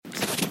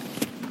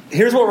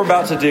Here's what we're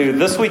about to do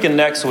this week and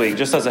next week,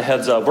 just as a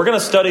heads up. We're going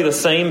to study the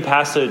same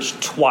passage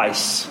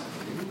twice,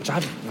 which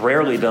I've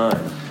rarely done.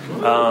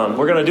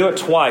 We're going to do it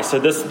twice. So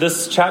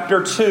this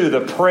chapter 2,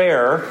 the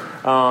prayer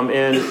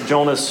in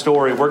Jonah's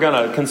story, we're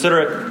going to consider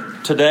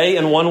it today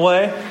in one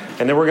way,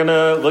 and then we're going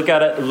to look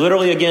at it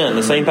literally again,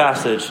 the same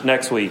passage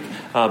next week,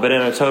 but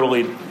in a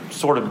totally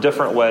sort of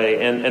different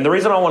way. And the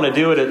reason I want to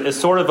do it is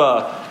sort of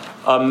a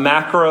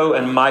macro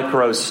and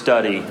micro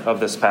study of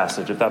this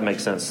passage, if that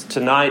makes sense.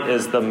 Tonight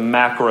is the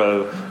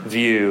macro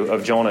view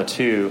of Jonah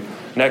 2.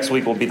 Next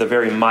week will be the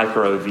very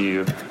micro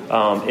view.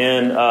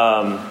 In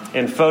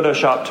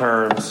Photoshop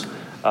terms,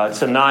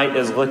 tonight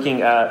is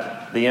looking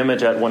at the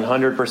image at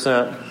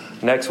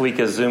 100%. Next week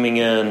is zooming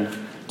in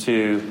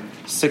to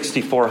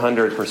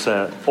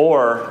 6,400%.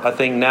 Or I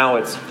think now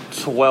it's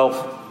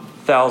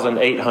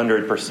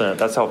 12,800%.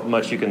 That's how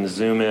much you can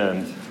zoom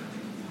in.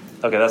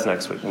 Okay, that's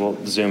next week. We'll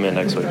zoom in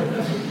next week.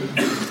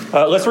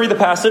 Let's read the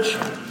passage.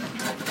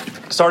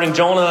 Starting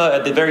Jonah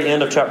at the very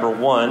end of chapter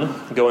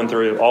 1, going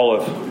through all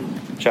of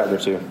chapter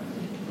 2.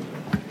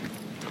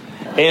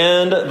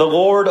 And the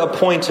Lord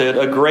appointed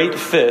a great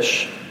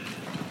fish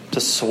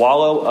to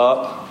swallow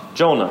up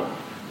Jonah.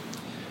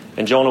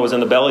 And Jonah was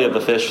in the belly of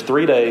the fish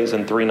 3 days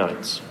and 3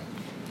 nights.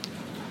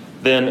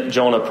 Then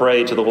Jonah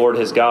prayed to the Lord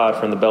his God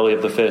from the belly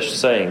of the fish,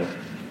 saying,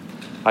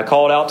 I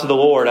called out to the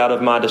Lord out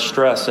of my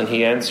distress, and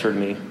he answered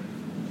me.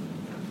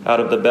 Out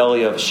of the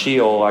belly of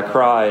Sheol I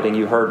cried, and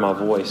you heard my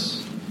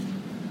voice.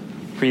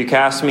 For you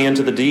cast me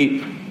into the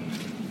deep,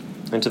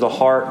 into the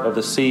heart of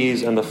the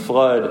seas, and the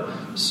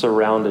flood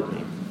surrounded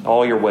me.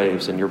 All your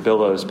waves and your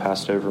billows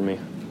passed over me.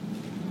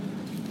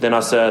 Then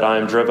I said, I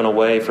am driven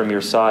away from your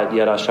sight,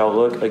 yet I shall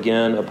look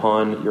again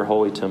upon your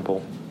holy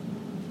temple.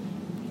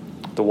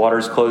 The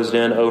waters closed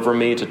in over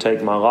me to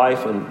take my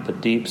life, and the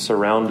deep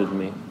surrounded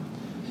me.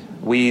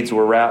 Weeds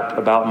were wrapped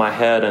about my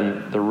head,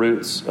 and the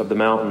roots of the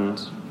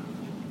mountains.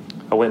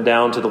 I went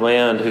down to the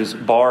land whose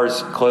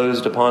bars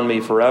closed upon me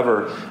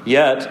forever.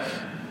 Yet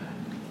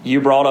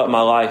you brought up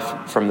my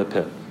life from the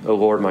pit, O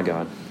Lord my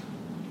God.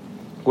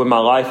 When my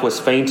life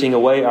was fainting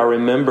away, I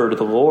remembered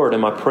the Lord,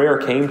 and my prayer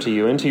came to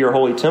you into your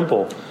holy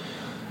temple.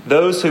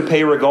 Those who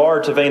pay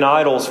regard to vain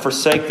idols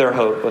forsake their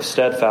hope of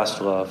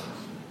steadfast love.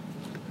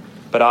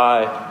 But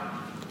I,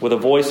 with a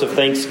voice of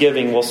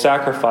thanksgiving, will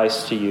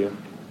sacrifice to you.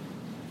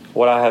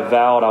 What I have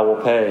vowed I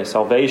will pay.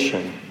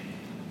 Salvation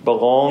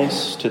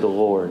belongs to the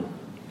Lord.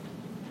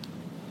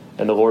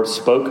 And the Lord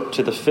spoke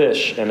to the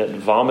fish, and it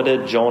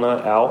vomited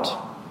Jonah out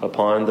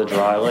upon the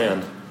dry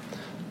land.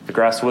 The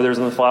grass withers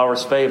and the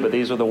flowers fade, but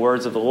these are the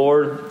words of the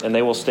Lord, and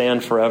they will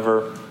stand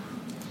forever.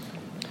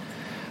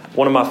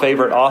 One of my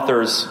favorite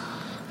authors,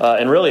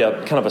 and really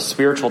a kind of a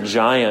spiritual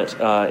giant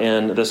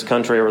in this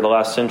country over the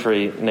last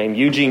century, named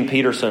Eugene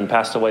Peterson,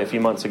 passed away a few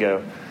months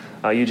ago.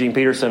 Eugene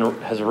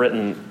Peterson has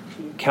written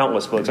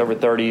countless books, over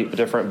 30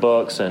 different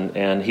books,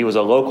 and he was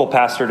a local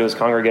pastor to his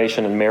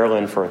congregation in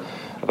Maryland for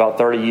about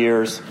 30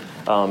 years.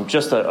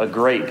 Just a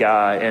great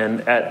guy.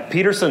 And at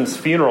Peterson's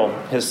funeral,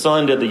 his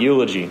son did the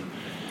eulogy.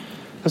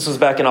 This was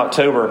back in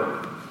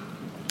October.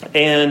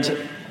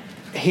 And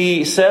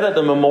he said at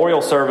the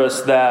memorial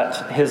service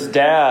that his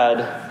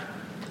dad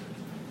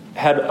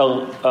had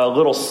a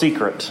little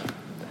secret.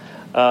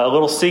 A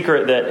little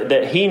secret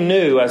that he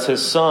knew as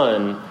his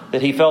son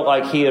that he felt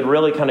like he had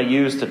really kind of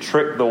used to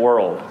trick the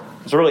world.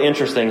 It's really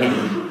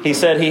interesting. He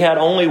said he had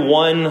only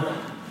one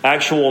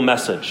actual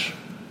message,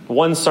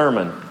 one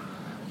sermon.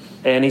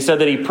 And he said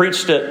that he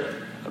preached it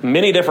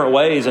many different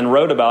ways and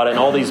wrote about it in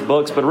all these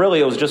books, but really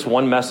it was just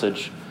one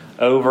message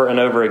over and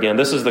over again.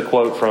 This is the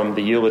quote from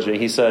the eulogy.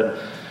 He said,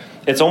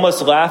 it's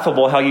almost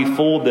laughable how you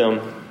fooled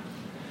them,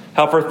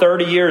 how for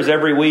 30 years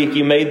every week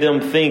you made them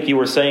think you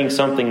were saying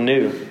something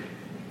new.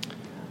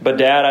 But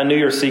Dad, I knew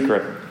your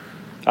secret.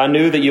 I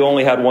knew that you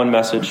only had one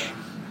message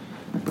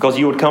because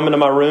you would come into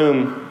my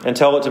room and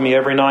tell it to me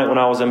every night when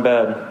I was in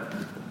bed.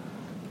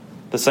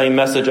 The same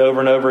message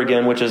over and over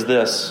again, which is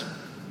this.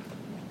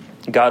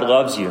 God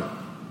loves you.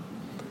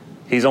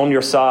 He's on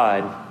your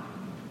side.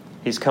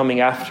 He's coming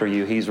after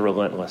you. He's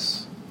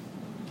relentless.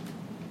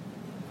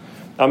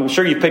 I'm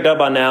sure you've picked up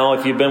by now,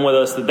 if you've been with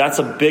us, that that's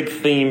a big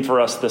theme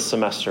for us this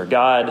semester.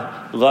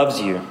 God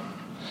loves you.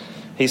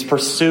 He's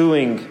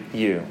pursuing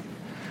you.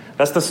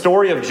 That's the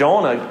story of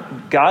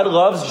Jonah. God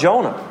loves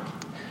Jonah.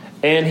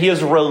 And he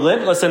is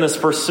relentless in his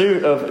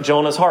pursuit of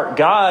Jonah's heart.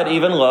 God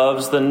even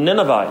loves the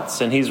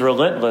Ninevites, and he's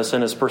relentless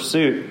in his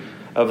pursuit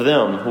of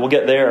them. We'll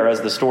get there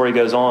as the story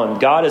goes on.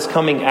 God is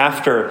coming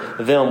after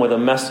them with a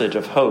message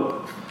of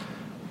hope,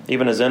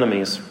 even as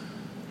enemies.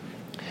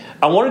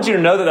 I wanted you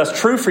to know that that's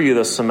true for you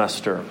this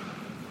semester.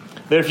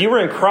 That if you were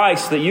in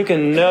Christ, that you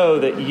can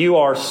know that you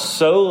are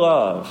so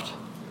loved.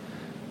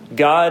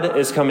 God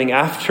is coming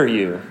after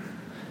you.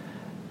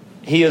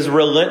 He is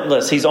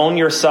relentless. He's on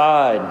your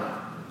side.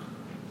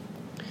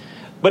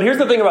 But here's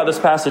the thing about this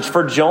passage.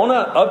 For Jonah,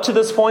 up to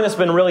this point, it's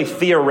been really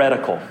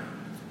theoretical.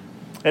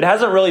 It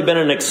hasn't really been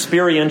an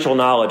experiential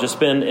knowledge.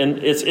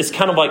 It's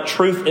kind of like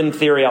truth in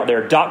theory out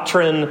there.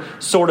 Doctrine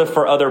sort of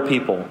for other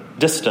people.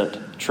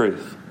 Distant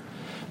truth.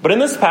 But in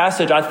this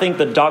passage, I think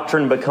the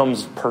doctrine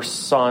becomes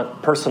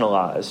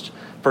personalized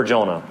for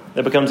Jonah.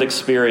 It becomes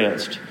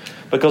experienced.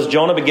 Because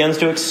Jonah begins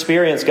to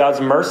experience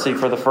God's mercy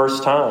for the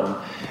first time.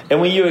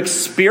 And when you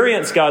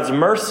experience God's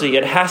mercy,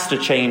 it has to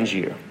change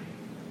you.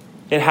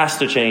 It has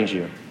to change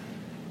you.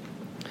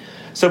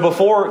 So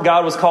before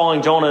God was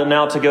calling Jonah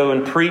now to go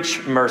and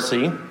preach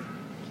mercy,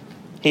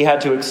 he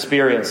had to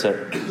experience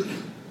it.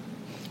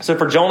 So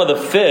for Jonah,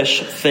 the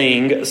fish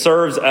thing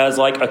serves as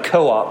like a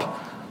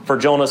co-op for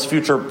Jonah's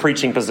future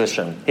preaching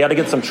position. He had to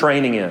get some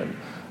training in.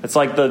 It's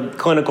like the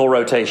clinical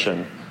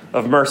rotation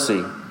of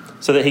mercy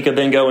so that he could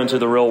then go into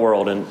the real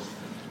world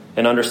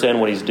and understand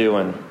what he's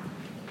doing,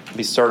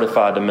 be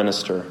certified to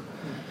minister.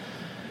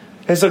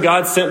 And so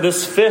God sent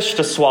this fish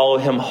to swallow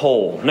him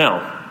whole.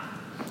 Now,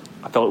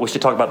 I felt like we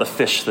should talk about the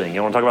fish thing.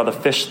 You want to talk about the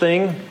fish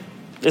thing?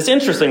 It's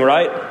interesting,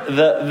 right?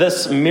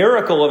 This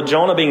miracle of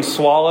Jonah being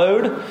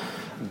swallowed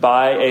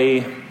by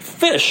a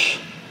fish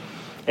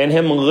and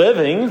him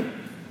living,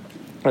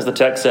 as the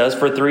text says,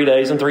 for 3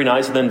 days and 3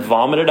 nights and then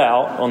vomited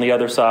out on the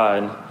other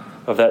side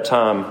of that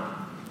time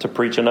to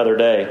preach another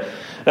day.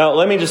 Now,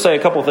 let me just say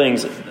a couple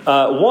things.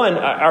 One,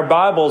 our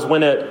Bibles,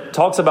 when it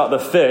talks about the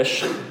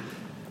fish,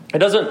 it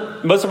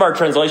doesn't, most of our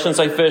translations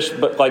say fish,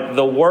 but like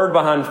the word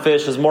behind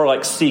fish is more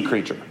like sea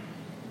creature.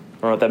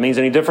 I don't know if that means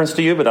any difference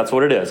to you, but that's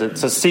what it is.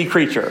 It's a sea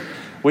creature.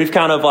 We've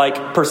kind of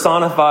like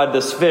personified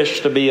this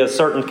fish to be a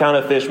certain kind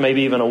of fish,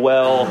 maybe even a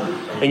whale.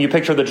 And you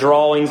picture the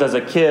drawings as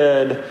a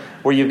kid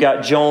where you've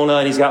got Jonah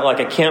and he's got like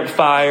a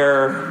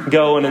campfire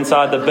going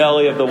inside the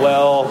belly of the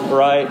well,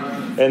 right?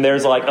 And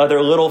there's like other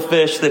little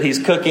fish that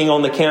he's cooking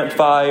on the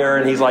campfire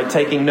and he's like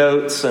taking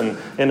notes and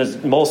in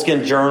his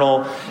moleskin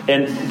journal.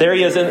 And there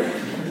he is.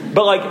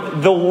 But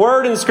like the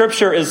word in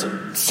Scripture is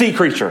sea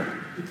creature.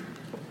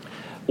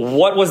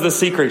 What was the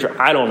sea creature?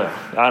 I don't know.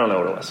 I don't know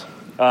what it was.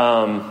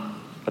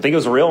 I think it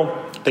was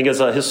real. I think it's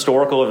a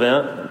historical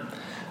event.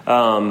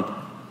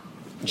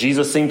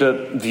 Jesus seemed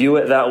to view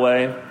it that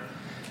way.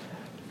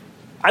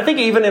 I think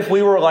even if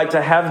we were like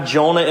to have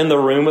Jonah in the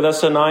room with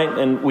us tonight,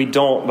 and we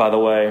don't, by the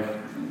way,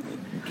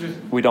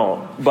 we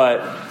don't, but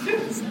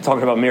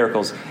talking about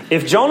miracles.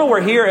 If Jonah were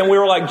here and we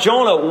were like,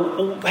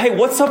 Jonah, hey,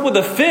 what's up with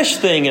the fish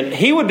thing? And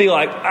he would be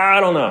like, I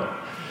don't know.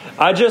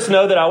 I just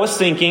know that I was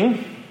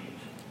sinking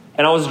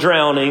and I was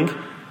drowning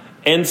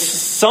and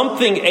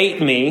something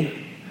ate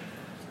me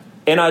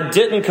and I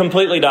didn't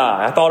completely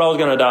die. I thought I was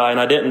going to die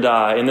and I didn't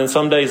die. And then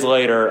some days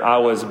later, I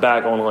was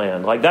back on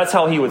land. Like that's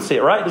how he would see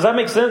it, right? Does that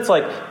make sense?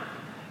 Like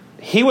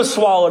he was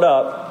swallowed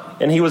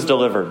up and he was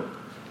delivered.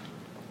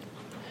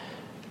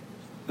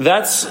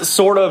 That's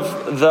sort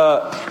of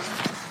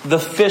the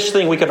fish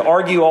thing. We could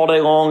argue all day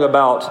long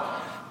about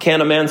can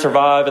a man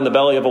survive in the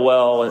belly of a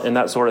well and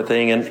that sort of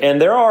thing.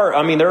 And there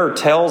are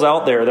tales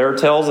out there. There are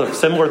tales of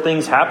similar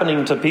things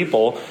happening to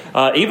people.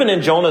 Even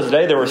in Jonah's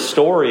day, there were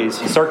stories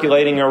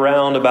circulating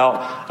around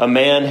about a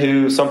man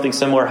who something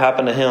similar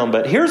happened to him.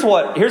 But here's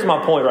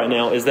my point right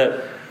now is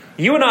that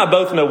you and I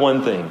both know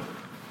one thing.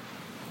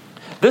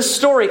 This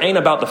story ain't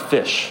about the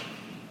fish,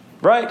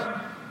 right?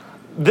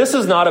 This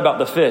is not about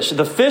the fish.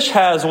 The fish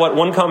has what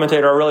one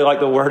commentator, I really like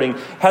the wording,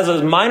 has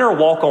a minor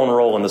walk-on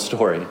role in the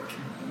story.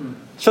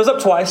 Shows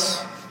up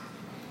twice.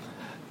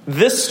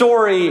 This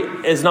story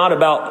is not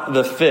about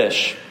the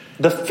fish.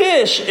 The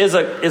fish is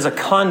a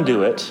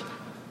conduit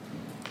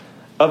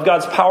of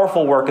God's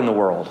powerful work in the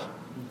world.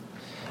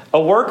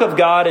 A work of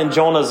God in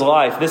Jonah's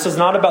life. This is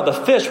not about the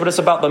fish, but it's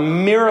about the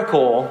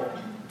miracle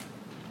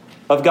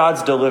of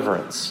God's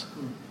deliverance.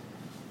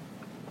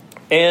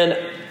 And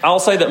I'll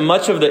say that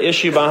much of the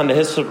issue behind the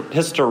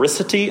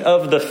historicity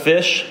of the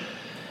fish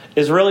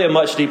is really a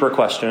much deeper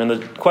question. And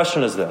the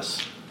question is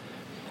this.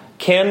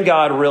 Can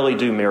God really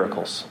do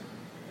miracles?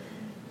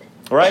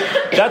 Right?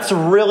 That's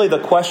really the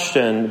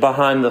question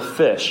behind the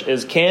fish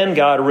is can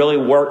God really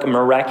work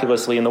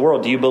miraculously in the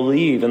world? Do you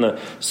believe in the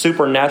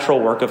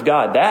supernatural work of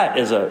God? That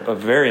is a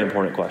very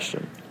important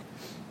question.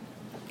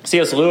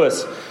 C.S.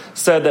 Lewis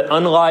said that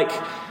unlike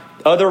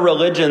other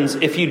religions,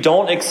 if you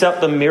don't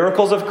accept the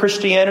miracles of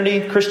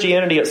Christianity,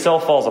 Christianity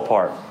itself falls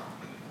apart.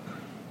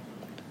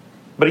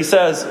 But he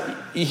says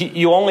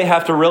you only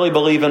have to really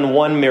believe in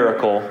one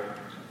miracle,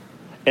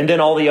 and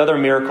then all the other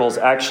miracles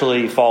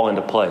actually fall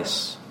into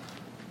place.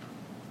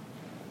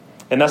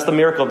 And that's the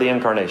miracle of the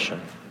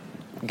incarnation.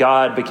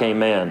 God became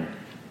man.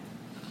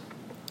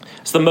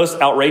 It's the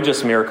most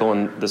outrageous miracle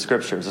in the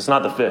Scriptures. It's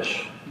not the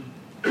fish.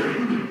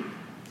 The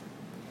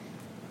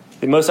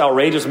most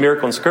outrageous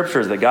miracle in Scripture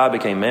is that God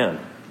became man.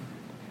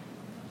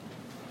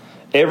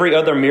 Every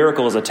other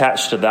miracle is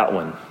attached to that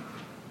one.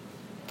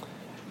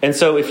 And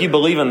so if you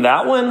believe in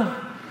that one,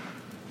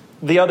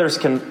 the others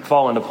can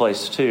fall into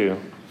place too,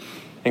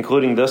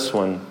 including this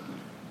one,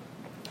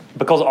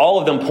 because all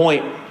of them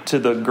point to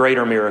the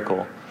greater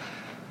miracle.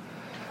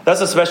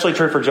 That's especially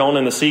true for Jonah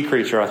and the sea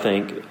creature, I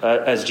think.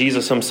 As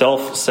Jesus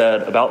himself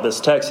said about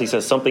this text, he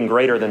says something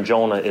greater than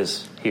Jonah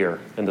is here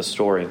in the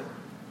story.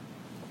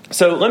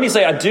 So let me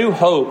say, I do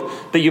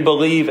hope that you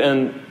believe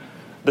in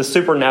the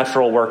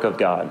supernatural work of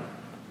God.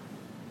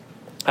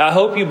 I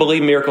hope you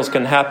believe miracles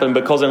can happen,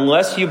 because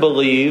unless you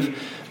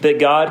believe that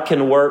God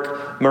can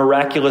work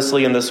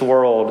miraculously in this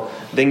world,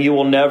 then you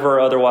will never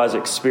otherwise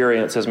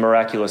experience His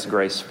miraculous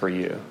grace for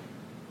you.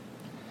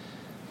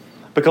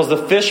 Because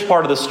the fish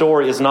part of the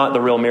story is not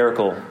the real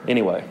miracle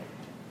anyway.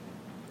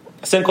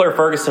 Sinclair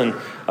Ferguson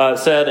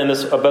said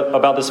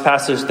about this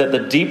passage that the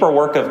deeper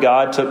work of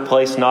God took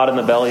place not in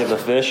the belly of the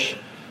fish,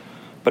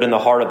 but in the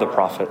heart of the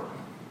prophet.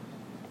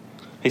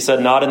 He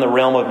said not in the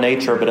realm of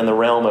nature, but in the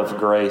realm of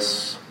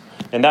grace.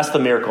 And that's the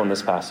miracle in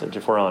this passage,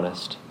 if we're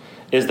honest,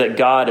 is that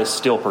God is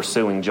still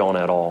pursuing Jonah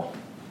at all.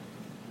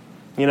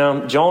 You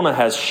know, Jonah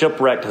has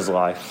shipwrecked his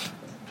life.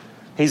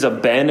 He's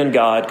abandoned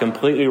God,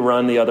 completely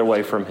run the other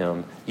way from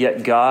Him.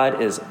 Yet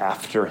God is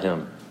after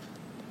him.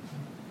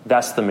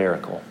 That's the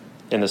miracle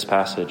in this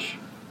passage.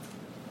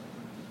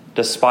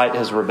 Despite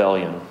his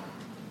rebellion,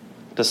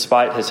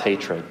 despite his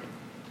hatred,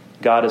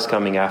 God is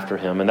coming after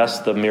him. And that's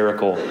the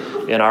miracle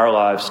in our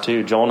lives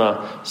too.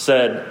 Jonah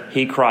said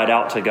he cried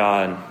out to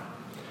God,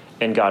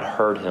 and God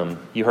heard him.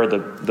 You heard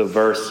the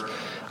verse,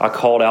 I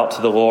called out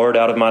to the Lord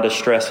out of my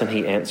distress, and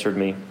He answered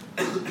me.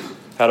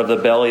 Out of the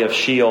belly of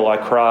Sheol I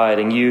cried,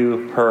 and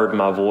you heard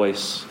my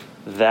voice.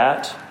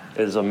 That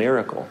is a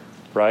miracle,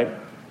 right?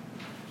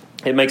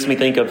 It makes me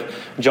think of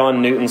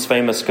John Newton's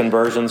famous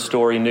conversion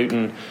story.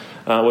 Newton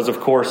was, of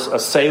course, a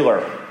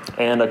sailor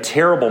and a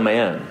terrible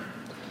man.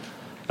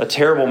 A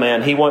terrible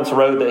man. He once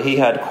wrote that he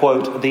had,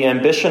 quote, the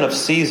ambition of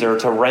Caesar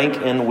to rank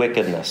in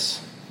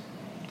wickedness.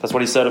 That's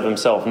what he said of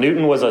himself.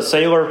 Newton was a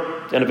sailor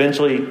and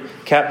eventually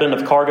captain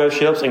of cargo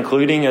ships,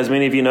 including, as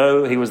many of you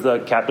know, he was the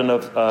captain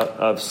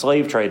of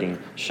slave trading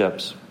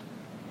ships.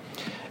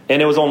 And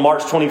it was on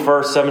March 21st,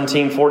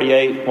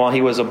 1748, while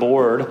he was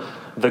aboard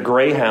the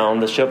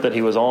Greyhound, the ship that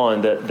he was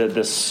on, that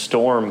this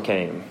storm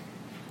came.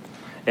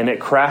 And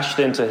it crashed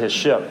into his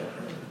ship.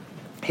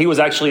 He was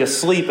actually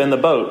asleep in the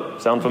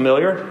boat. Sound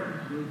familiar?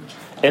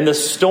 And the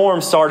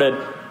storm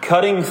started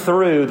cutting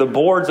through the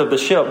boards of the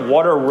ship.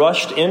 Water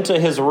rushed into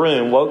his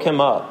room, woke him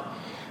up.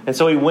 And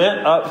so he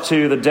went up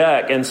to the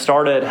deck and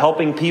started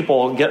helping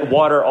people get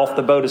water off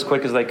the boat as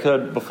quick as they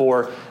could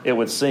before it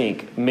would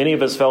sink. Many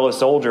of his fellow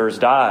soldiers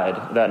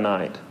died that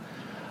night.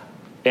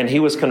 And he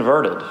was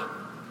converted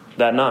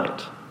that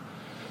night.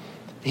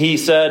 He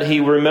said he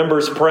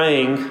remembers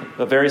praying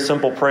a very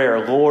simple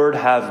prayer, Lord,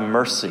 have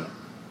mercy.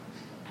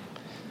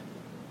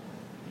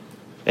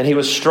 And he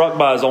was struck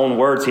by his own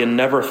words. He had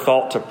never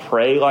thought to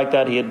pray like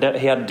that. He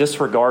had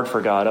disregard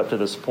for God up to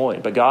this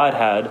point. But God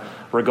had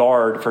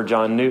regard for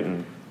John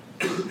Newton.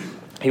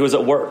 He was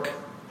at work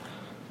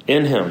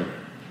in him.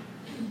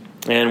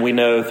 And we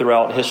know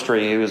throughout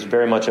history he was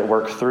very much at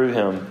work through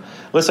him.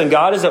 Listen,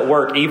 God is at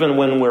work even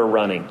when we're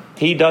running.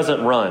 He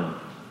doesn't run.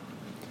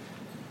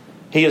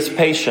 He is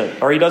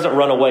patient, or He doesn't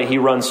run away. He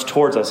runs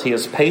towards us. He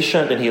is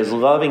patient and He is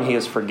loving. He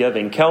is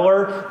forgiving.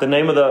 Keller, the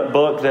name of the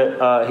book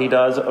that he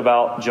does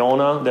about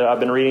Jonah that I've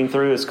been reading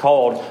through is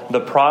called The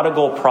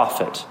Prodigal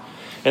Prophet.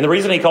 And the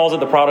reason he calls it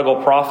The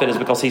Prodigal Prophet is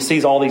because he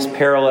sees all these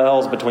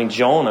parallels between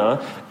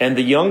Jonah and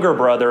the younger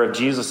brother of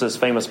Jesus'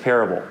 famous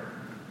parable.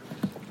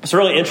 It's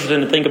really interesting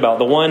to think about.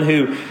 The one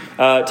who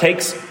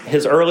takes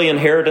his early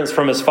inheritance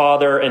from his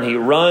father and he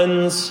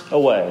runs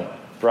away.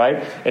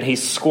 Right? And he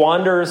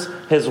squanders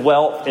his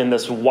wealth in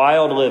this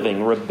wild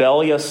living,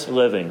 rebellious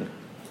living.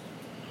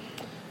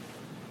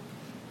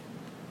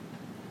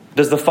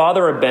 Does the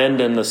father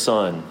abandon the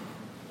son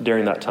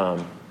during that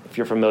time? If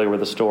you're familiar with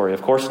the story,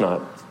 of course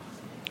not.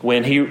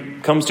 When he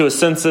comes to his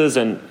senses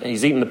and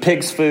he's eating the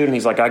pig's food and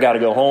he's like, I got to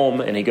go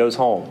home, and he goes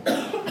home.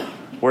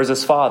 Where's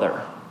his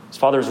father? His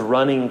father's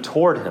running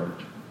toward him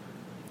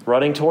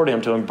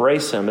to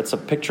embrace him. It's a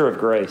picture of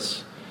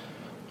grace.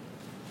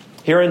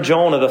 Here in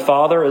Jonah, the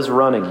father is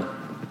running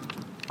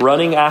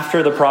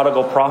after the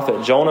prodigal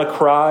prophet. Jonah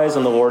cries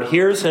and the Lord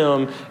hears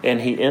him and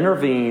He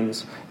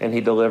intervenes and He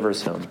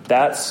delivers him.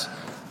 That's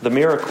the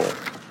miracle.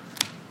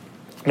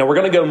 Now we're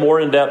going to go more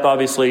in depth,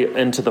 obviously,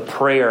 into the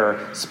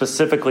prayer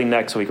specifically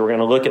next week. We're going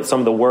to look at some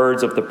of the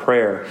words of the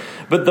prayer.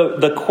 But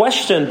the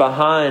question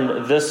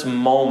behind this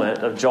moment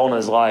of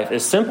Jonah's life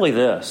is simply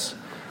this.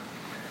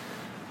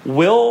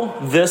 Will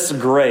this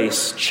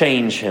grace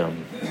change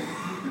him?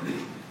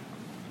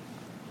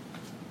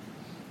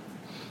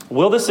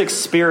 Will this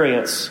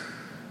experience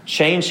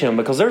change him?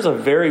 Because there's a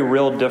very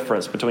real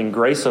difference between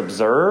grace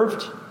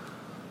observed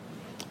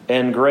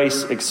and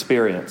grace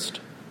experienced.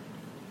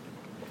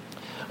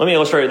 Let me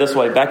illustrate it this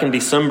way. Back in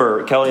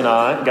December, Kelly and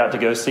I got to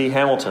go see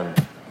Hamilton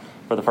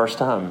for the first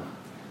time.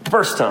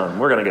 First time.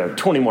 We're going to go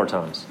 20 more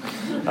times.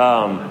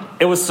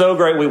 It was so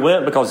great. We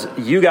went because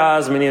you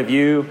guys, many of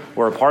you,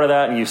 were a part of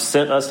that, and you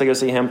sent us to go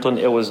see Hamilton.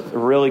 It was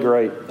really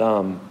great.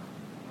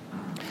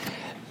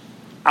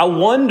 I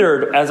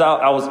wondered as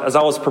I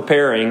was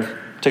preparing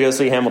to go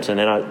see Hamilton,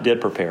 and I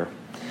did prepare.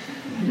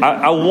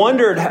 I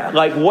wondered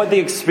what the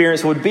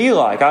experience would be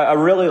like. I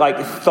really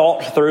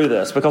thought through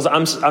this because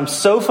I'm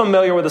so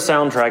familiar with the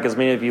soundtrack, as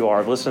many of you are.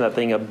 I've listened to that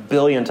thing a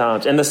billion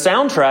times, and the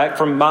soundtrack,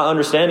 from my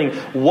understanding,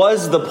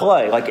 was the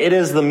play. It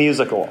is the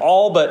musical.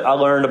 All but I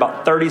learned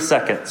about 30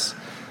 seconds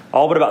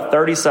all but about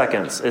 30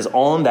 seconds, is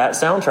on that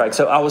soundtrack.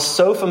 So I was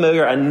so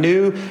familiar. I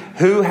knew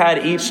who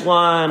had each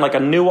line. Like, I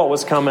knew what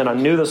was coming. I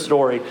knew the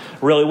story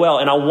really well.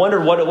 And I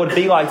wondered what it would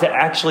be like to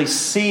actually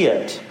see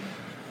it.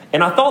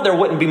 And I thought there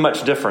wouldn't be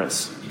much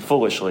difference,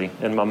 foolishly,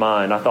 in my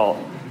mind. I thought,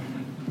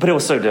 but it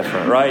was so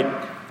different, right?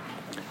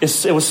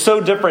 It was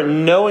so different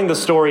knowing the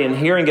story and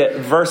hearing it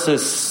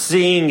versus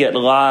seeing it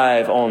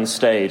live on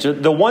stage.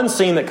 The one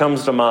scene that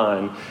comes to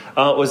mind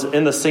was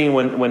in the scene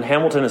when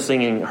Hamilton is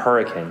singing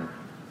Hurricane.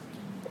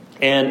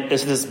 And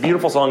it's this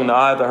beautiful song, In the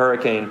Eye of the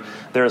Hurricane,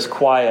 there is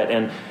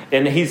quiet.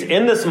 And he's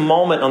in this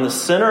moment on the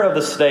center of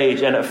the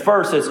stage. And at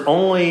first, it's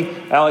only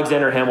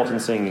Alexander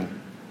Hamilton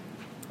singing.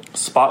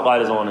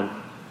 Spotlight is on him.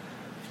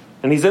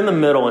 And he's in the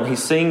middle, and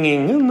he's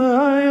singing, In the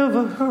eye of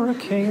a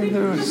hurricane,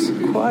 there is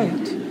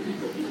quiet.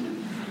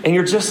 And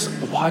you're just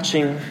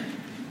watching.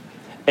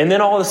 And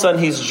then all of a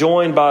sudden, he's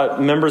joined by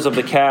members of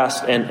the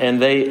cast,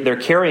 and they're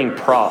carrying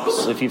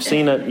props. If you've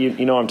seen it,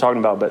 you know what I'm talking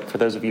about. But for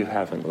those of you who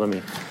haven't, let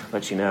me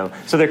let you know.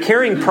 So they're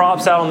carrying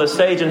props out on the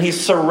stage, and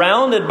he's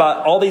surrounded by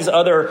all these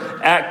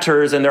other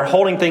actors, and they're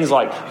holding things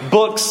like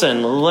books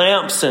and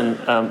lamps and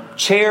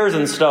chairs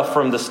and stuff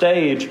from the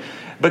stage,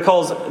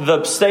 because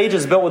the stage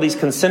is built with these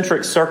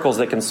concentric circles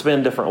that can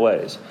spin different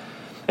ways.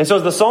 And so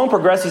as the song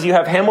progresses, you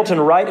have Hamilton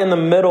right in the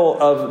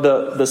middle of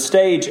the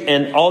stage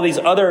and all these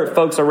other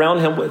folks around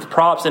him with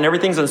props, and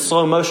everything's in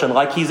slow motion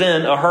like he's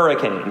in a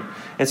hurricane.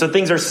 And so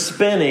things are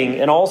spinning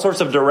in all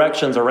sorts of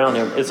directions around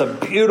him. It's a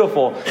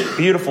beautiful,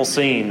 beautiful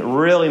scene,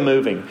 really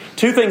moving.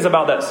 Two things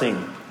about that scene.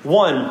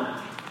 One,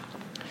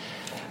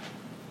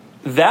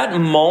 that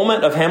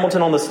moment of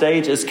Hamilton on the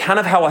stage is kind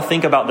of how I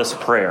think about this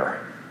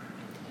prayer.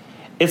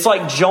 It's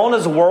like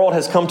Jonah's world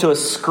has come to a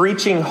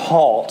screeching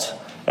halt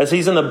as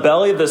he's in the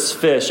belly of this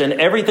fish, and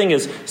everything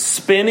is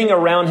spinning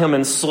around him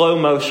in slow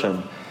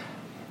motion.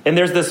 And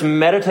there's this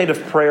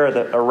meditative prayer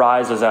that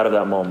arises out of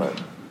that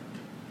moment.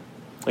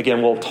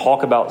 Again, we'll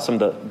talk about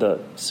some of the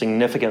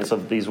significance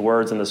of these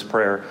words in this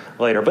prayer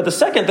later. But the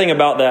second thing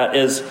about that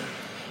is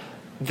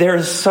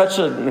there's such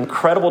an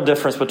incredible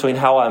difference between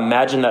how I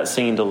imagine that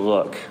scene to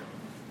look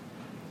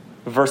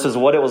versus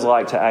what it was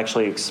like to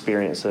actually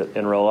experience it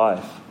in real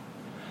life.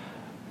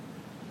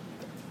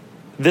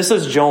 This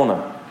is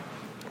Jonah.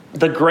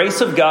 The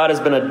grace of God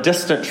has been a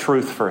distant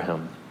truth for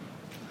him.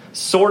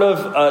 Sort of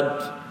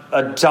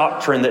a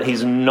doctrine that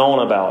he's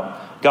known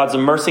about. God's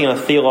mercy in a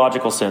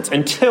theological sense.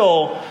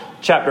 Until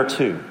chapter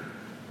 2.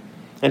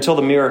 Until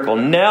the miracle.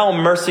 Now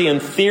mercy in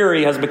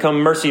theory has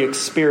become mercy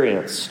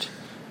experienced.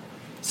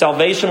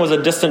 Salvation was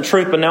a distant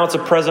truth, but now it's a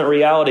present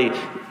reality.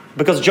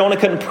 Because Jonah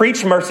couldn't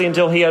preach mercy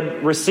until he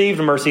had received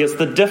mercy. It's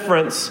the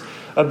difference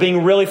of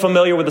being really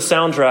familiar with the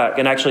soundtrack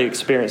and actually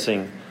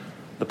experiencing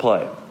the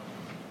play.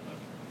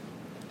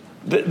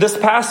 This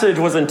passage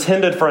was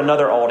intended for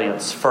another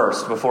audience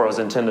first before it was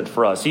intended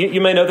for us. You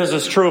may know this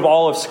is true of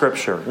all of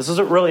Scripture. This is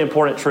a really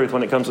important truth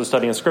when it comes to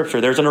studying Scripture.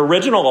 There's an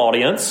original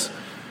audience,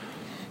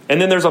 and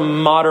then there's a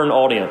modern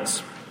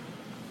audience.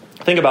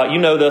 Think about, you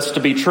know this to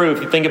be true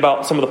if you think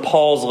about some of the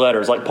Paul's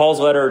letters, like Paul's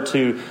letters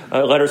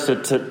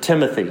to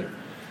Timothy.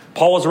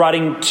 Paul was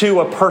writing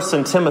to a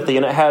person, Timothy,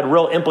 and it had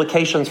real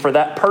implications for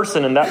that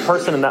person and that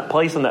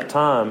place and that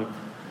time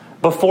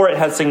before it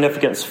had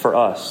significance for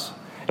us.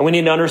 And we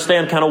need to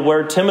understand kind of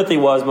where Timothy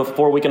was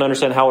before we can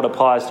understand how it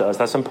applies to us.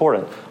 That's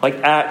important. Like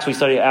Acts, we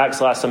studied Acts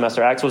last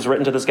semester. Acts was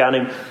written to this guy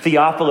named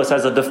Theophilus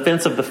as a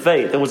defense of the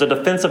faith. It was a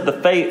defense of the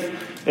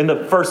faith in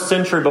the first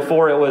century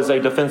before it was a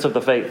defense of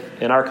the faith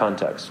in our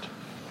context.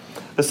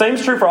 The same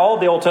is true for all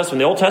of the Old Testament.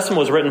 The Old Testament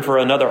was written for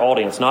another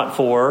audience, not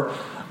for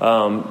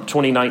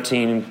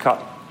 2019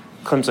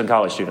 Clemson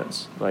college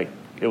students. Like,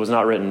 it was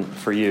not written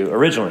for you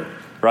originally,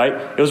 right?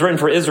 It was written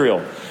for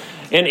Israel.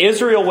 And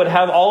Israel would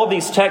have all of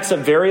these texts at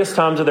various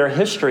times of their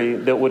history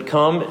that would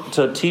come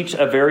to teach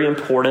a very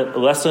important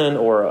lesson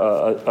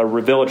or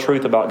reveal a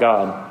truth about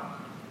God.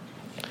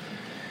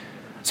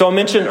 So I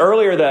mentioned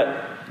earlier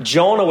that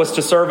Jonah was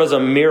to serve as a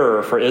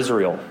mirror for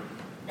Israel.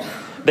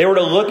 They were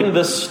to look into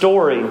this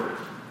story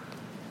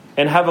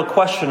and have a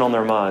question on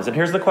their minds. And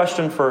here's the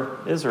question for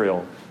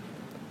Israel.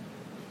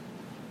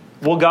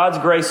 Will God's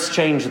grace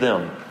change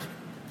them?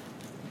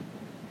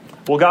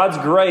 Will God's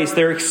grace,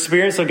 their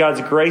experience of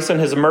God's grace and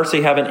His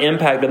mercy have an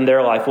impact in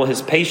their life? Will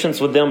His patience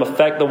with them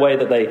affect the way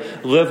that they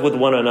live with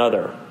one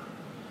another?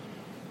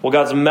 Will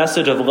God's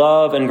message of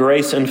love and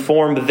grace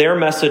inform their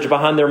message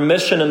behind their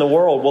mission in the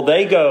world? Will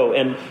they go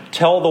and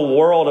tell the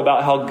world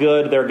about how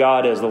good their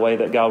God is, the way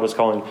that God was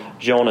calling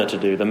Jonah to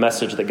do? The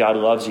message that God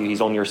loves you,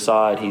 He's on your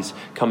side, He's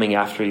coming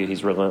after you,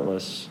 He's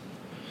relentless.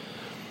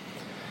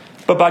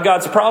 But by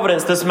God's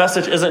providence, this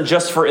message isn't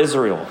just for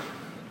Israel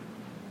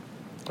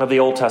of the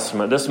Old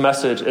Testament. This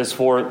message is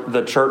for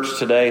the church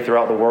today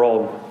throughout the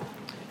world.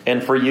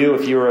 And for you,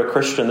 if you're a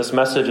Christian, this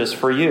message is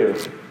for you.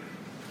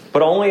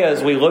 But only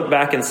as we look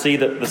back and see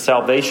that the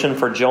salvation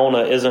for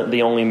Jonah isn't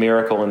the only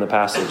miracle in the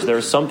passage.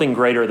 There's something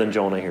greater than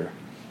Jonah here.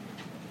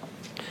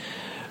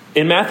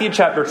 In Matthew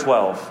chapter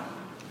 12,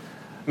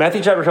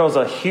 Matthew chapter 12 is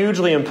a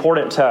hugely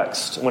important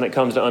text when it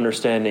comes to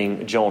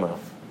understanding Jonah.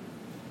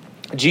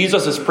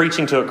 Jesus is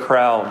preaching to a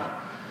crowd,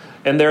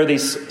 and there are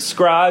these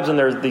scribes and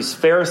there are these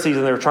Pharisees,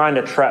 and they're trying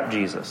to trap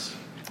Jesus.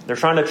 They're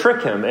trying to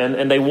trick him,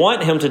 and they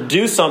want him to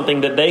do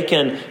something that they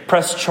can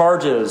press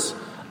charges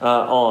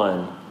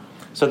on,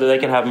 so that they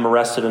can have him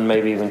arrested and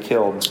maybe even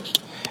killed.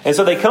 And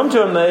so they come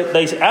to him,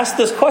 they ask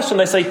this question.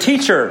 They say,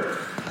 "Teacher,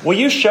 will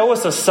you show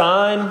us a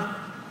sign?"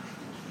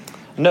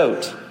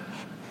 Note,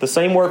 the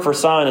same word for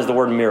sign is the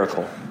word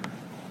miracle.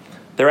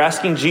 They're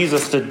asking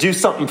Jesus to do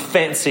something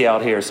fancy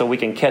out here so we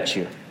can catch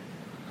you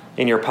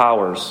in your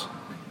powers.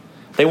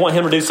 They want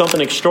him to do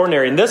something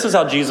extraordinary. And this is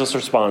how Jesus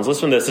responds.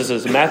 Listen to this. This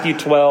is Matthew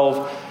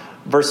 12,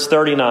 verse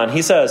 39.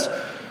 He says,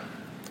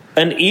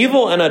 "An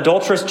evil and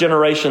adulterous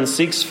generation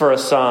seeks for a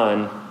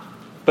sign,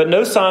 but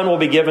no sign will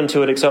be given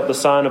to it except the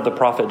sign of the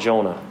prophet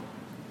Jonah.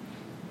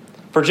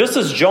 For just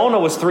as Jonah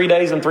was 3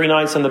 days and 3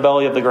 nights in the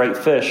belly of the great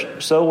fish,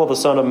 so will the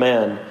Son of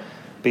Man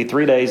be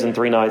 3 days and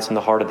 3 nights in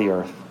the heart of the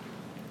earth."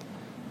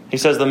 He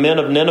says, "The men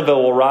of Nineveh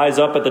will rise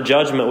up at the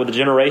judgment with the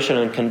generation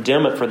and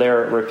condemn it for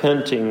their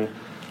repenting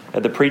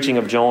at the preaching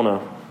of Jonah.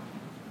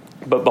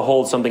 But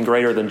behold, something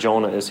greater than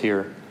Jonah is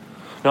here."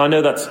 Now, I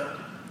know that's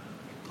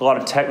a lot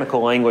of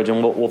technical language,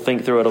 and we'll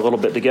think through it a little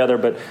bit together,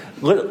 but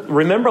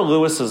remember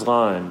Lewis's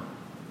line.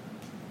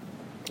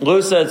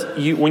 Lewis says,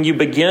 when you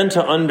begin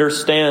to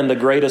understand the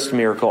greatest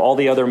miracle, all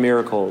the other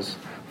miracles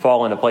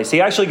fall into place. He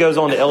actually goes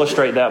on to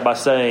illustrate that by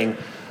saying,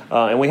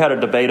 and we had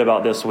a debate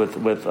about this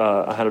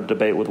I had a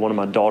debate with one of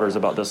my daughters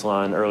about this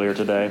line earlier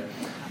today.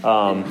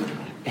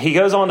 He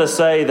goes on to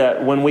say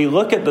that when we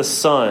look at the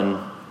sun,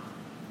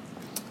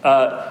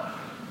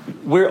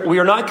 we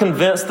are not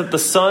convinced that the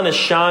sun is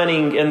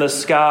shining in the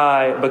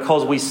sky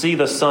because we see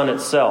the sun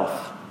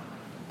itself,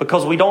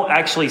 because we don't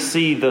actually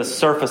see the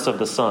surface of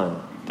the sun.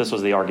 This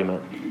was the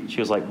argument. She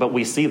was like, "But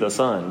we see the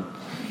sun."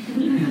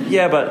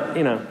 Yeah, but,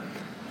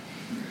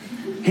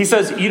 he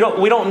says, we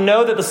don't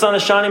know that the sun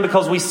is shining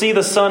because we see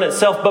the sun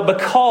itself, but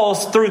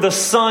because through the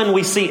sun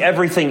we see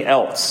everything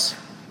else.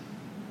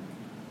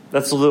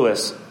 That's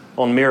Lewis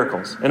on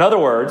miracles. In other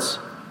words,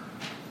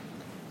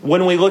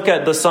 when we look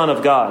at the Son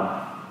of God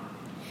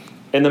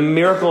and the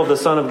miracle of the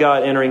Son of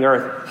God entering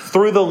earth,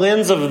 through the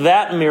lens of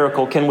that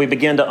miracle can we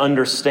begin to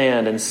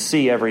understand and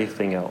see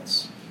everything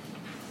else.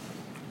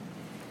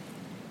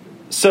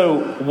 So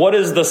what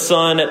is the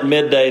sun at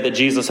midday that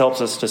Jesus helps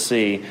us to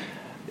see?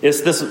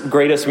 It's this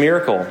greatest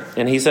miracle.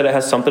 And he said it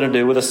has something to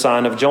do with the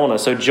sign of Jonah.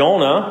 So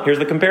Jonah, here's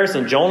the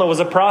comparison. Jonah was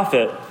a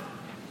prophet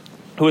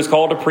who was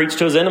called to preach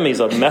to his enemies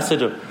a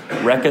message of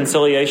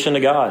reconciliation to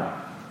God.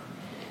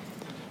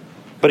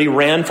 But he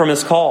ran from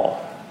his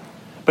call.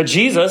 But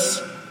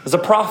Jesus is a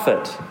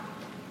prophet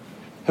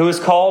who is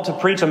called to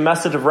preach a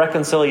message of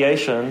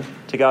reconciliation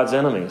to God's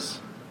enemies.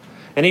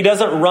 And he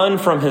doesn't run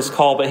from his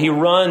call, but he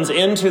runs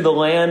into the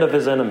land of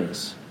his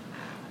enemies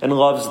and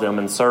loves them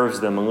and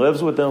serves them and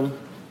lives with them,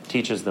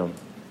 teaches them,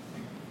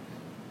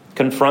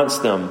 confronts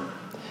them,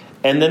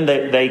 and then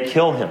they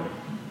kill him.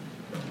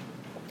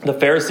 The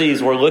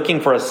Pharisees were looking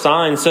for a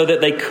sign so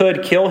that they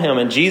could kill him.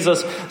 And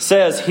Jesus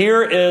says,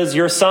 "Here is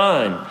your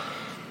sign.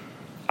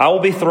 I will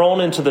be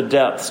thrown into the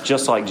depths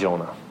just like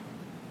Jonah.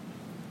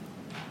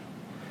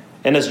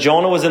 And as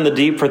Jonah was in the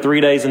deep for 3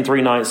 days and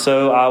 3 nights,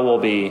 so I will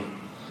be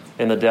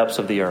in the depths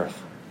of the earth."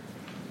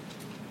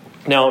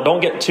 Now,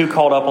 don't get too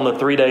caught up on the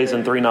 3 days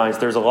and 3 nights.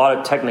 There's a lot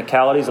of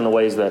technicalities in the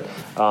ways that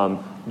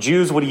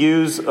Jews would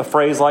use a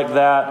phrase like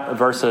that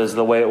versus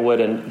the way it would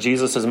in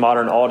Jesus'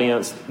 modern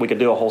audience. We could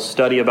do a whole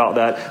study about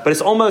that. But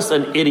it's almost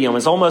an idiom.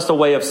 It's almost a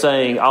way of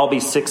saying, "I'll be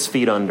 6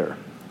 feet under."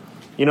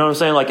 You know what I'm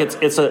saying? Like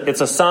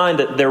it's a sign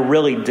that they're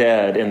really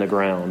dead in the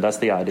ground. That's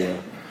the idea.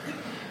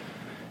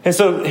 And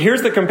so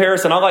here's the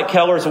comparison. I like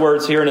Keller's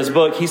words here in his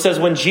book. He says,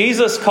 when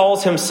Jesus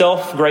calls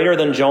himself greater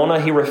than Jonah,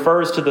 he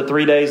refers to the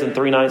 3 days and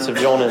 3 nights of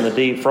Jonah in the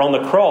deep. For on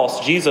the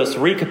cross, Jesus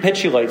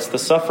recapitulates the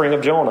suffering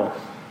of Jonah,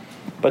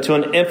 but to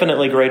an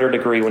infinitely greater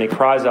degree when he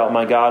cries out,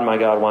 my God,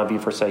 why have you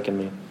forsaken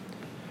me?"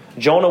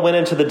 Jonah went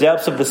into the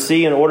depths of the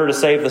sea in order to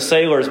save the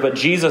sailors, but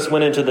Jesus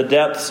went into the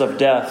depths of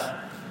death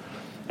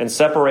and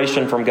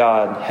separation from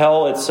God,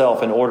 hell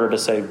itself, in order to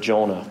save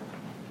Jonah.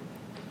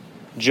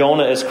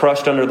 Jonah is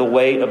crushed under the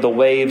weight of the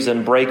waves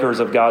and breakers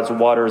of God's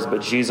waters,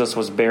 but Jesus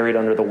was buried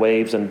under the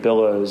waves and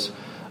billows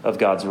of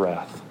God's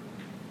wrath.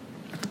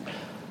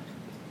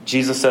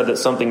 Jesus said that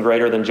something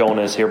greater than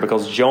Jonah is here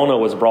because Jonah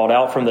was brought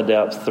out from the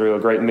depths through a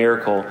great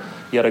miracle,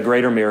 yet a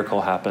greater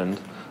miracle happened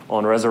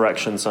on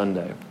Resurrection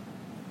Sunday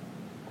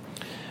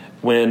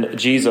when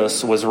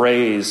Jesus was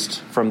raised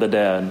from the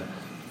dead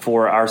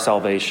for our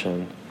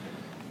salvation.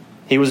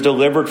 He was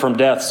delivered from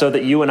death so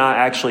that you and I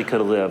actually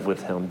could live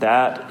with him.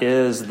 That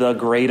is the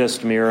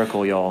greatest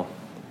miracle, y'all.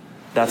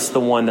 That's the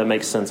one that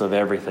makes sense of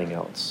everything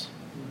else.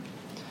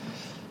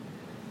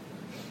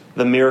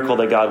 The miracle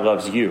that God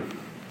loves you.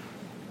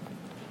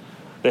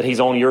 That he's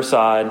on your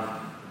side.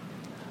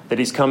 That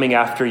he's coming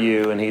after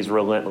you and he's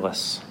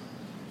relentless.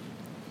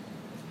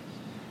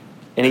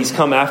 And he's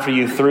come after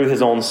you through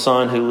his own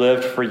Son who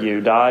lived for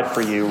you, died for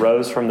you,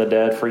 rose from the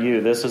dead for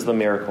you. This is the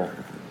miracle.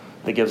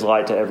 that gives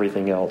light to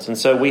everything else. And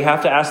so we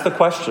have to ask the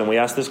question. We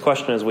ask this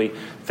question as we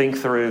think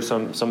through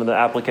some of the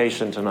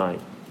application tonight.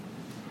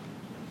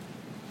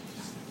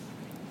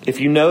 If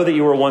you know that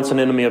you were once an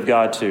enemy of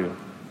God too,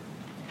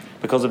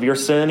 because of your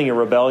sin and your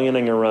rebellion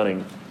and your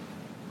running,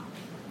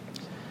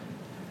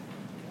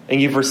 and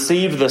you've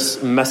received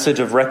this message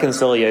of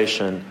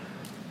reconciliation,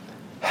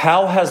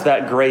 how has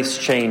that grace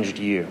changed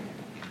you?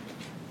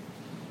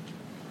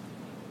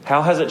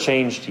 How has it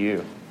changed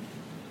you?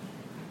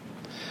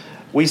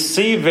 We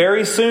see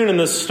very soon in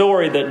this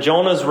story that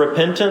Jonah's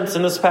repentance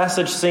in this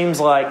passage seems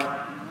like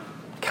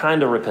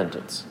kind of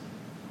repentance.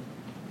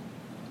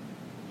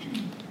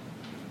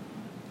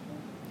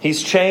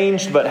 He's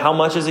changed, but how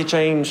much has he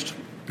changed?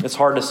 It's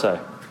hard to say.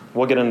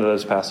 We'll get into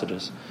those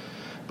passages.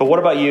 But what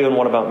about you and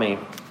what about me?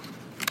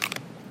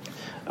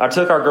 I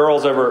took our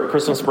girls over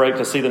Christmas break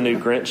to see the new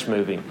Grinch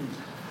movie.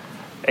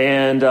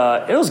 And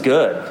it was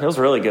good. It was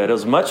really good. It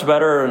was much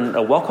better and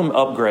a welcome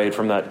upgrade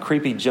from that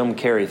creepy Jim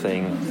Carrey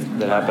thing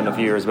that happened a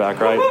few years back,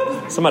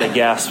 right? Somebody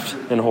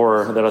gasped in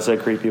horror that I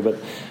said creepy. But,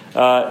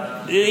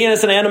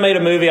 it's an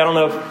animated movie. I don't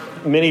know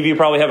if many of you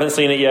probably haven't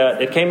seen it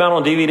yet. It came out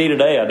on DVD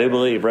today, I do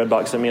believe.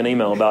 Redbox sent me an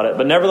email about it.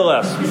 But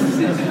nevertheless,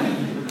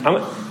 I'm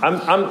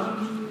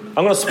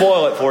going to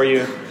spoil it for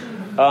you.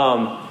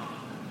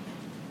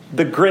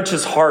 The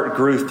Grinch's heart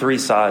grew 3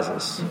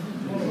 sizes.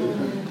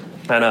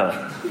 I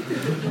know.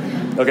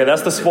 Okay,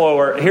 that's the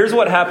spoiler. Here's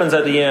what happens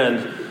at the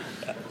end.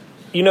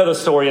 You know the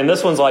story, and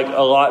this one's like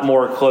a lot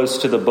more close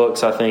to the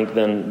books, I think,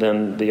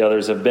 than the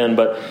others have been.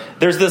 But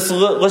there's this,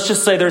 let's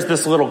just say there's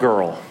this little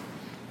girl.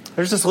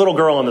 There's this little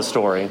girl in the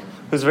story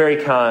who's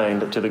very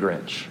kind to the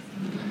Grinch.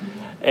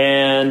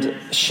 And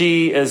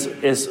she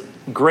is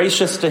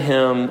gracious to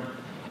him.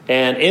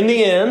 And in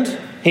the end,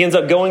 he ends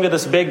up going to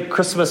this big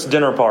Christmas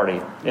dinner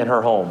party in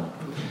her home.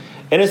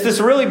 And it's this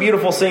really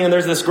beautiful scene, and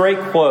there's this great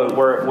quote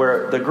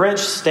where the Grinch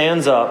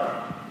stands up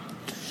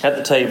at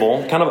the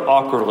table, kind of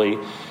awkwardly,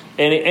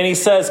 and he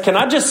says, "Can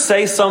I just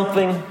say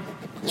something?"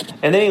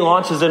 And then he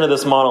launches into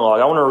this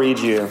monologue. I want to read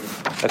you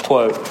a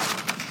quote.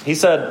 He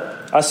said,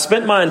 "I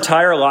spent my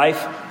entire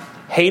life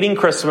hating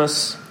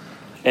Christmas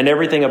and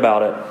everything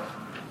about it.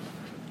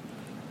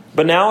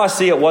 But now I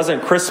see it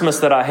wasn't Christmas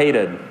that I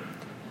hated.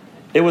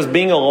 It was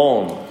being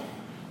alone.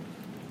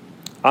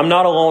 I'm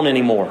not alone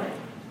anymore.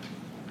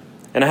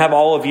 And I have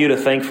all of you to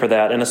thank for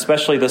that, and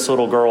especially this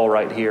little girl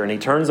right here." And he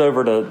turns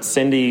over to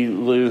Cindy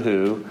Lou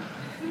Who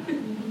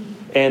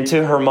and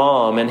to her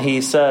mom, and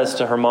he says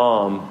to her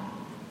mom,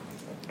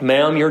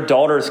 "Ma'am, your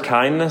daughter's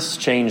kindness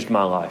changed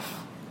my life."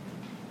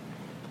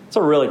 It's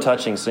a really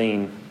touching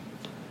scene.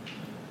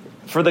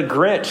 For the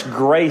Grinch,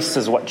 grace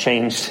is what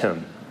changed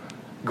him.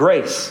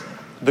 Grace.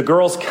 The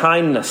girl's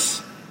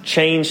kindness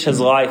changed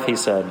his life, he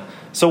said.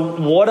 So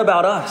what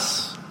about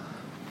us?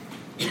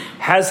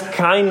 Has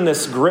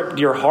kindness gripped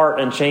your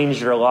heart and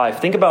changed your life?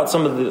 Think about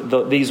some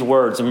of these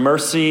words: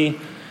 mercy,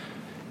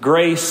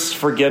 grace,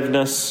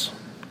 forgiveness,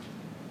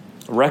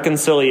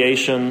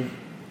 reconciliation,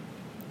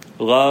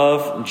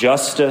 love,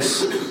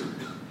 justice,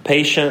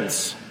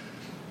 patience.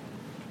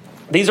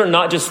 These are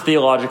not just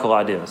theological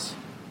ideas,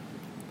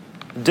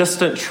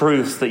 distant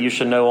truths that you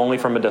should know only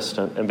from a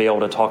distance and be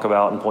able to talk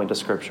about and point to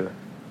Scripture.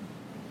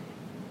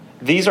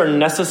 These are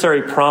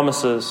necessary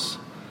promises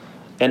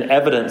and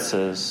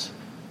evidences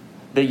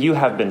that you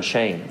have been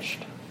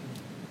changed.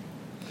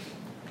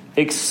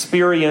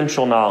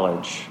 Experiential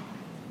knowledge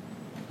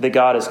that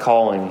God is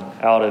calling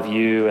out of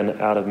you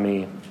and out of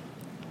me.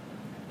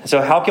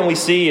 So how can we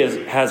see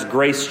has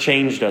grace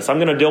changed us? I'm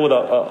going to deal with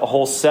a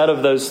whole set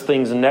of those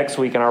things next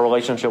week in our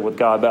relationship with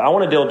God, but I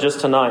want to deal just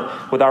tonight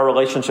with our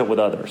relationship with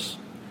others.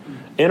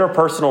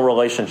 Interpersonal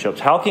relationships.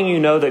 How can you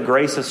know that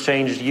grace has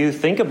changed you?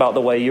 Think about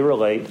the way you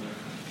relate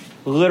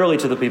literally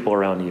to the people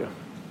around you.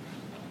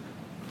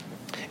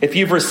 If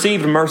you've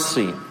received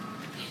mercy,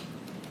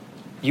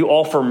 you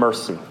offer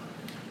mercy.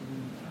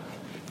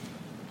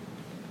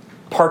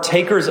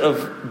 Partakers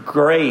of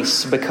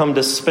grace become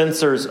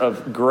dispensers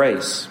of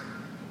grace.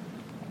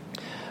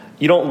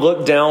 You don't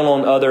look down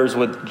on others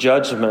with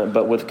judgment,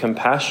 but with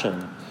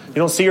compassion. You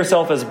don't see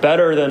yourself as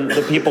better than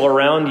the people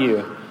around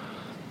you,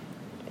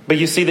 but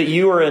you see that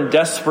you are in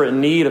desperate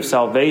need of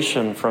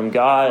salvation from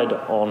God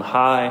on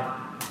high,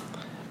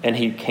 and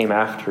He came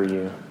after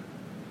you.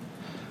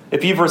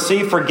 If you've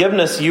received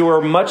forgiveness, you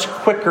are much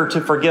quicker to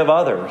forgive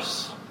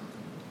others.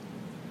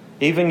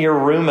 Even your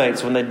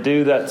roommates, when they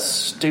do that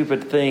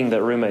stupid thing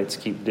that roommates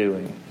keep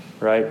doing,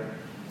 right?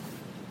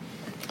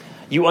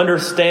 You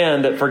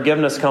understand that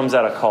forgiveness comes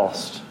at a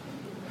cost.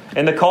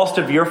 And the cost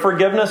of your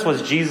forgiveness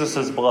was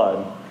Jesus'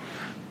 blood.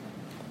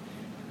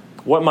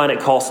 What might it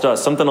cost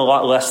us? Something a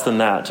lot less than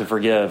that to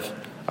forgive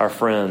our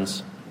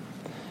friends.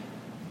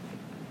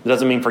 It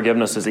doesn't mean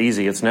forgiveness is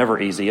easy. It's never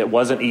easy. It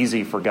wasn't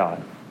easy for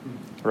God,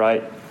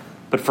 right?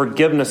 But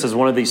forgiveness is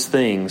one of these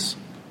things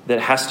that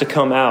has to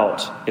come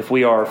out if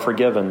we are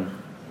forgiven.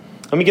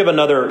 Let me give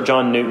another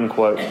John Newton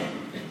quote.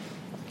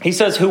 He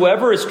says,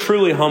 "Whoever is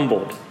truly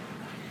humbled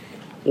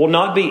will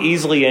not be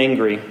easily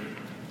angry,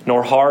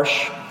 nor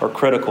harsh or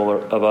critical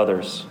of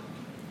others.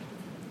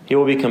 He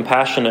will be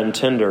compassionate and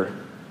tender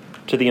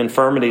to the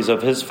infirmities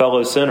of his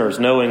fellow sinners,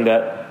 knowing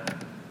that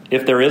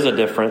if there is a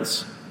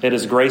difference, it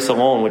is grace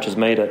alone which has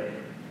made it.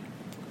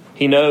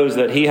 He knows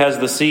that he has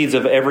the seeds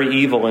of every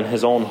evil in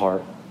his own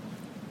heart.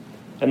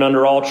 And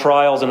under all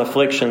trials and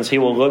afflictions, he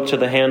will look to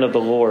the hand of the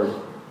Lord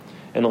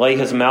and lay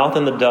his mouth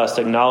in the dust,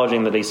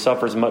 acknowledging that he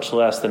suffers much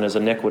less than his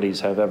iniquities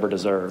have ever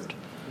deserved.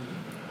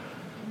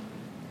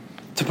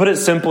 To put it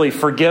simply,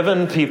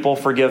 forgiven people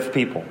forgive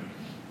people.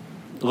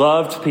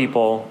 Loved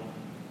people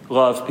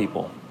love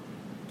people.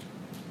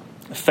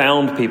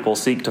 Found people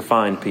seek to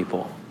find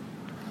people.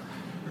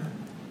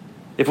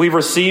 If we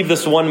receive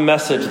this one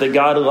message that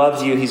God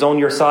loves you, he's on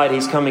your side,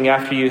 he's coming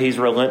after you, he's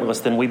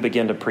relentless, then we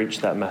begin to preach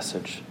that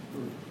message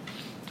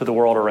to the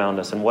world around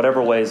us in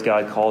whatever ways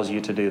God calls you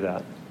to do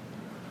that.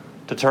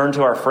 To turn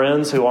to our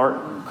friends who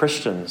aren't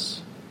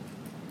Christians.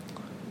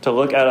 To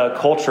look at a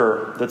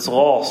culture that's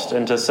lost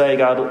and to say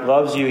God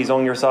loves you, he's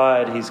on your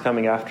side, he's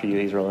coming after you,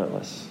 he's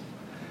relentless.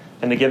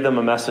 And to give them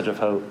a message of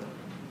hope.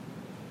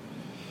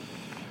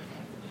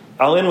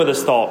 I'll end with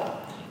this thought.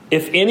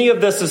 If any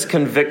of this is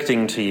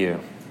convicting to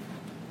you,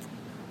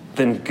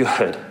 then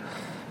good.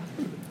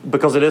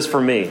 Because it is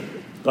for me.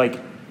 Like,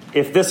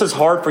 if this is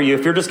hard for you,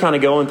 if you're just kind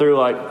of going through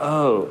like,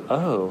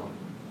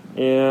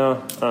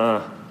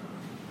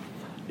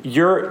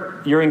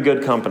 you're in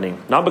good company.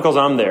 Not because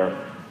I'm there,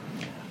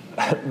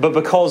 but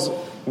because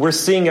we're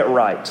seeing it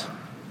right.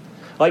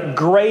 Like,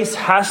 grace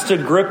has to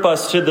grip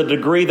us to the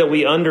degree that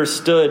we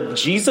understood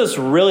Jesus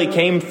really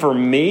came for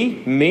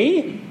me?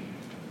 Me?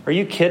 Are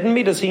you kidding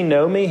me? Does he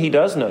know me? He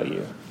does know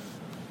you.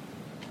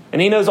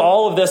 And he knows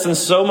all of this and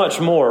so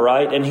much more,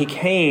 right? And he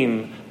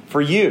came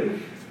for you.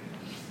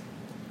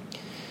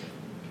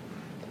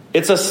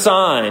 It's a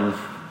sign,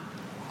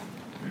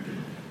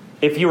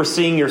 if you are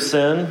seeing your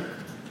sin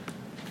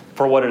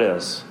for what it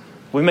is.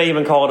 We may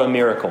even call it a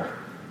miracle.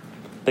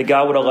 That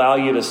God would allow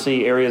you to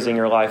see areas in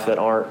your life that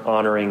aren't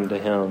honoring to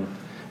him.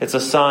 It's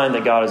a sign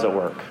that God is at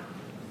work.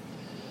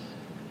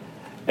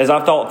 As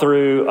I've thought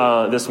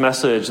through this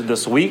message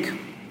this week,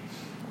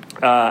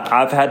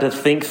 I've had to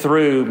think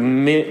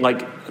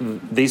through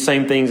these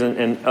same things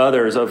and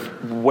others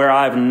of where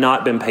I've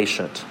not been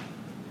patient.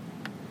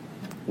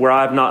 Where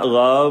I've not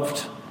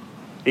loved,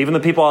 even the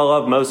people I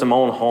love most in my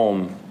own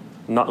home.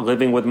 I'm not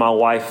living with my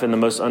wife in the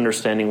most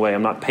understanding way.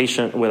 I'm not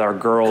patient with our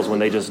girls when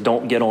they just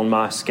don't get on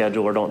my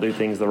schedule or don't do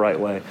things the right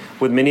way.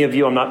 With many of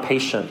you, I'm not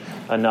patient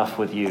enough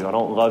with you. I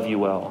don't love you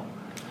well.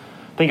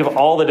 Think of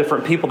all the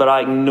different people that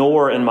I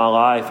ignore in my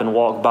life and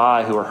walk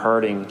by who are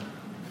hurting.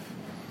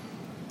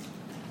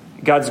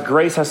 God's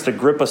grace has to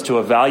grip us to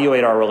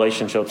evaluate our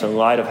relationships in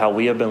light of how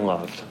we have been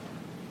loved.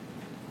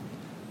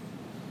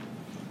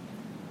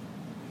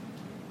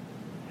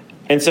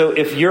 And so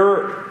if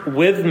you're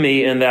with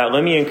me in that,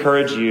 let me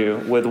encourage you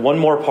with one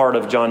more part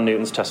of John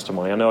Newton's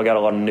testimony. I know I got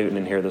a lot of Newton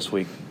in here this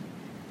week.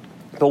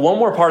 But one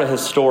more part of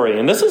his story.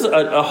 And this is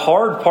a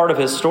hard part of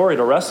his story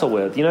to wrestle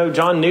with. You know,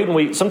 John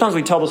Newton, sometimes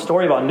we tell the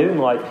story about Newton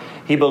like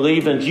he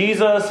believed in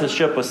Jesus, his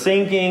ship was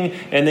sinking,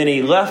 and then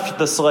he left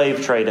the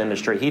slave trade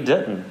industry. He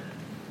didn't.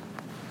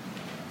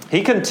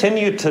 He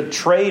continued to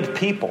trade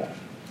people,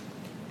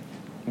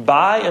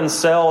 buy and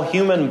sell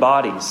human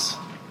bodies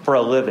for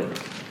a living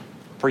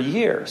for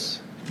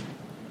years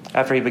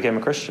after he became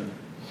a Christian.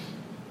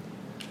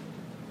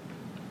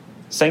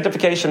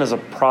 Sanctification is a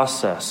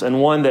process and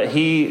one that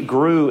he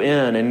grew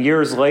in, and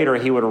years later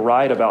he would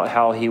write about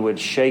how he would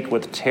shake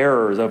with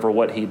terrors over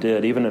what he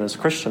did, even in his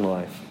Christian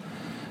life,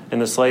 in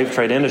the slave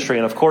trade industry.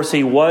 And of course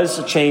he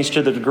was changed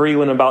to the degree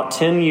when about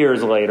 10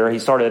 years later he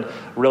started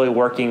really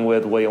working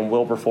with William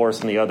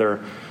Wilberforce and the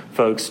other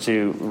folks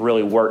to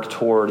really work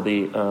toward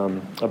the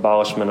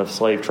abolishment of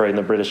slave trade in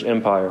the British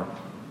Empire.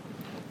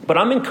 But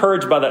I'm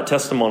encouraged by that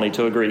testimony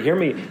to agree. Hear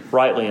me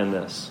rightly in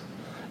this.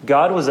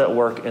 God was at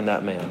work in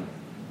that man.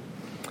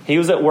 He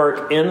was at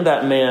work in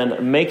that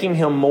man, making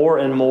him more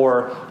and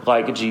more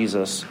like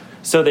Jesus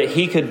so that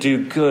he could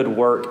do good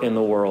work in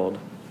the world.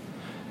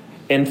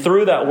 And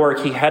through that work,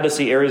 he had to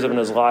see areas in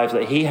his life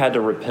that he had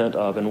to repent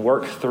of and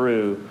work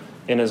through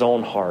in his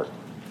own heart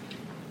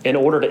in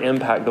order to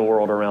impact the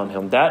world around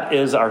him. That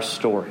is our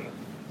story.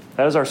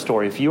 That is our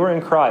story. If you are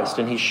in Christ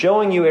and he's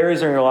showing you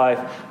areas in your life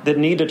that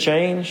need to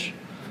change,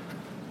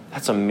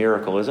 that's a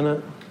miracle, isn't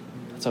it?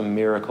 It's a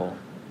miracle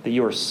that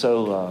you are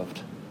so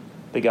loved,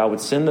 that God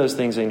would send those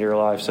things into your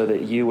life so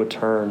that you would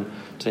turn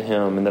to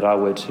him and that I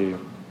would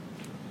too.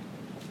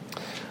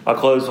 I'll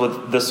close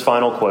with this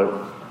final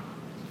quote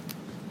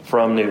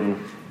from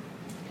Newton.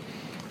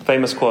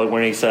 Famous quote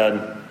when he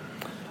said,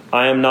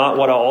 "I am not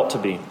what I ought to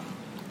be.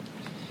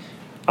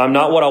 I'm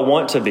not what I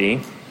want to be.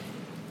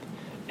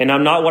 And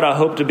I'm not what I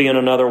hope to be in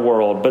another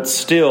world. But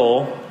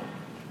still,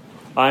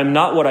 I am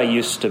not what I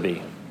used to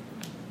be.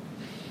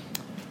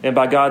 And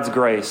by God's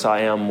grace, I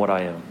am what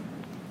I am."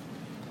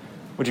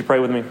 Would you pray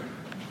with me?